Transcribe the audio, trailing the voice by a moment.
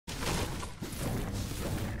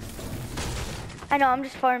I know, I'm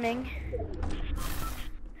just farming.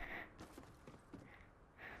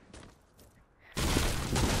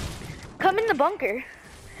 Come in the bunker.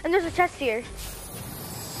 And there's a chest here. It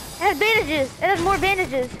has bandages. It has more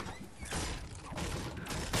bandages.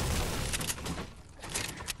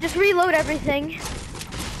 Just reload everything.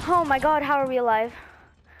 Oh my god, how are we alive?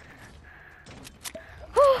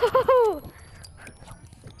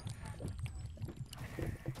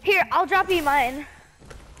 Here, I'll drop you mine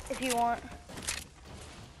if you want.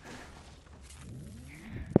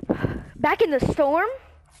 Back in the storm?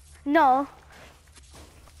 No.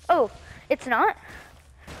 Oh, it's not?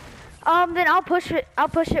 Then I'll push it. I'll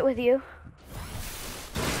push it with you.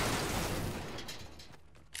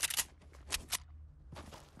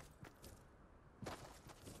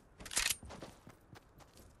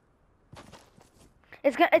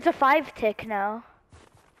 It's a 5 tick now.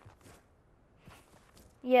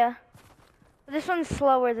 Yeah. This one's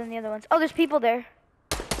slower than the other ones. Oh, there's people there.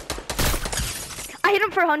 I hit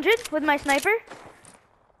him for 100 with my sniper.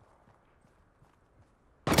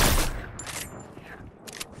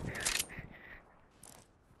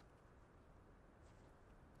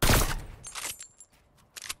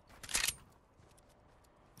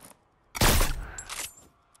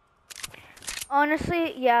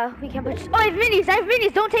 Honestly, yeah, we can't push. Oh, I have minis! I have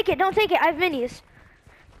minis! Don't take it! Don't take it! I have minis!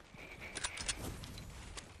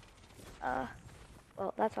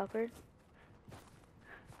 Well, that's awkward.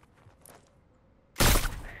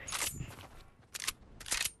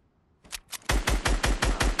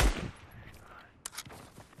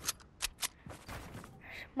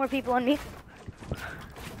 More people on me.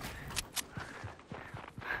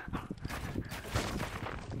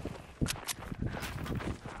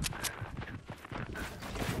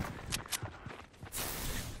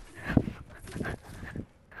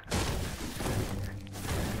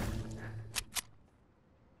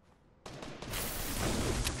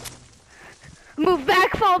 Move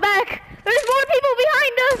back, fall back. There's more people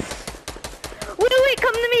behind us. Wait,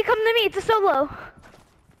 come to me, come to me. It's a solo.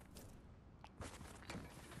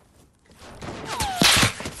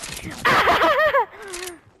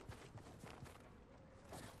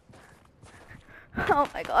 Oh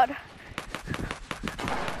my god.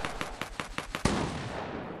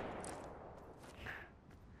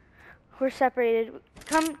 We're separated.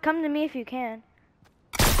 Come to me if you can.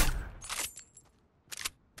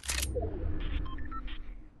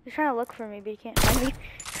 You're trying to look for me, but you can't find me.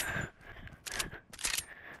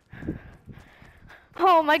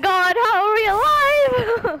 Oh my god, how are we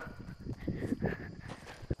alive?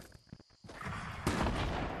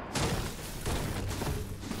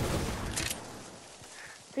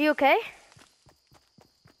 Are you okay?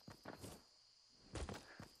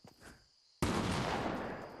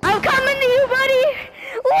 I'm coming to you, buddy!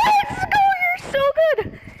 Let's go! You're so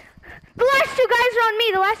good! The last 2 guys are on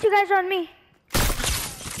me. The last 2 guys are on me.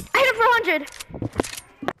 I hit him for 100.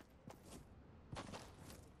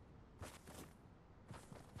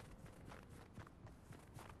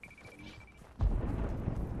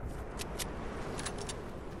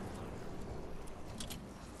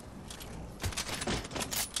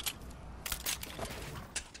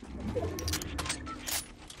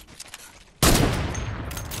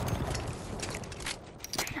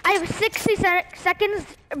 I have 60 seconds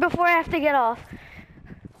before I have to get off.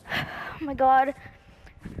 Oh my god.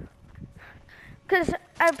 Because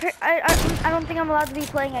I don't think I'm allowed to be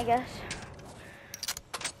playing, I guess.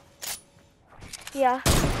 Yeah.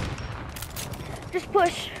 Just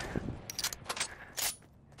push.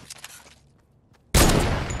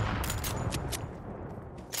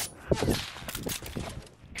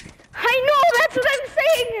 I know, that's what I'm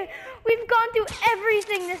saying! We've gone through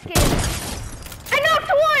everything this game. I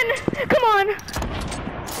knocked 1! Come on!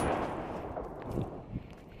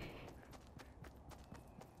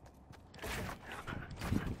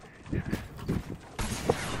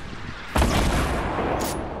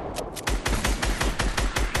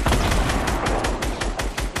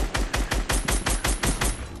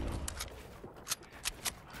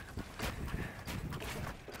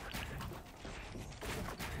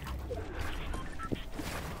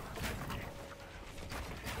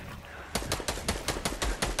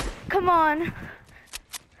 Come on.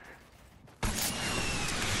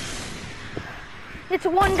 It's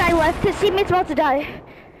 1 guy left. His teammate's about to die.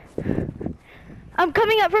 I'm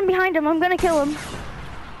coming up from behind him. I'm gonna kill him.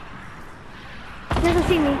 He doesn't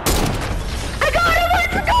see me.